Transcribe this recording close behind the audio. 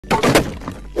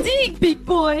Dig, big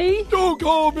boy! Don't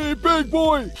call me big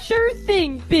boy! Sure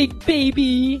thing, big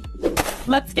baby!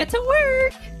 Let's get to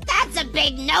work! That's a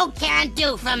big no can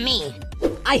do for me.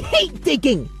 I hate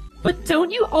digging! But don't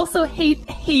you also hate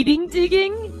hating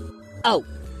digging? Oh,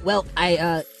 well,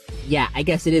 yeah, I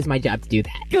guess it is my job to do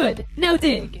that. Good, now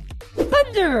dig.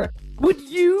 Thunder, would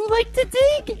you like to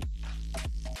dig?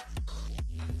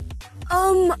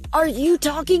 Are you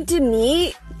talking to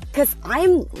me? 'Cause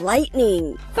I'm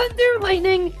lightning. Thunder,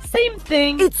 lightning, same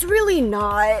thing. It's really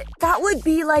not. That would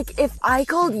be like if I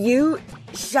called you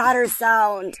Shatter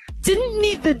Sound. Didn't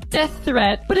need the death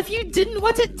threat, but if you didn't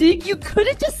want to dig, you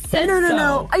could've just said so.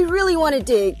 No, I really want to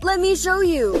dig. Let me show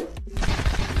you.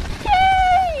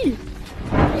 Yay!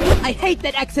 I hate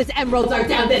that excess emeralds are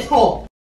down this hole!